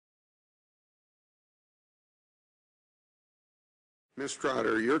Ms.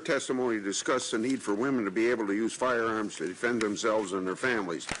 Trotter, your testimony discussed the need for women to be able to use firearms to defend themselves and their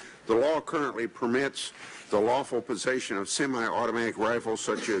families. The law currently permits the lawful possession of semi-automatic rifles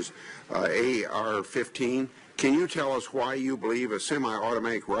such as AR-15. Can you tell us why you believe a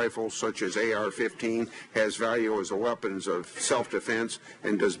semi-automatic rifle such as AR-15 has value as a weapon of self-defense,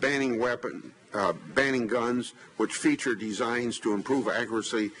 and does banning guns which feature designs to improve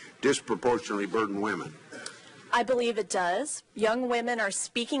accuracy disproportionately burden women? I believe it does. Young women are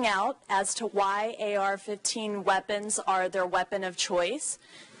speaking out as to why AR-15 weapons are their weapon of choice.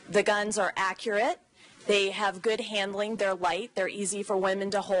 The guns are accurate. They have good handling. They're light. They're easy for women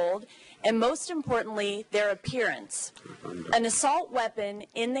to hold. And most importantly, their appearance. An assault weapon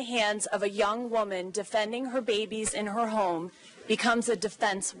in the hands of a young woman defending her babies in her home becomes a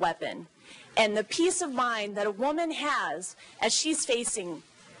defense weapon. And the peace of mind that a woman has as she's facing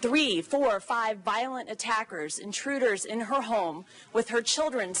 3, 4, 5 violent attackers, intruders in her home with her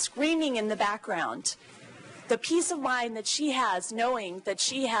children screaming in the background, the peace of mind that she has knowing that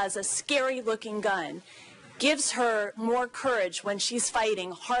she has a scary-looking gun gives her more courage when she's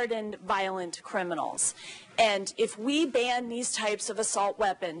fighting hardened, violent criminals. And if we ban these types of assault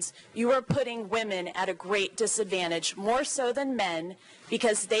weapons, you are putting women at a great disadvantage, more so than men,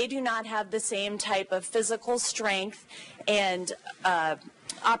 because they do not have the same type of physical strength and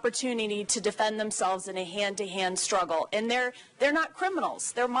opportunity to defend themselves in a hand-to-hand struggle. And they're not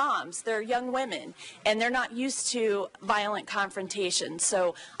criminals. They're moms. They're young women. And they're not used to violent confrontation.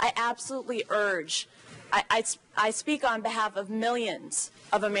 So I absolutely urge, I speak on behalf of millions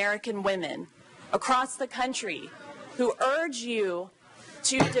of American women across the country who urge you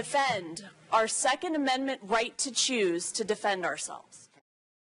to defend our Second Amendment right to choose to defend ourselves.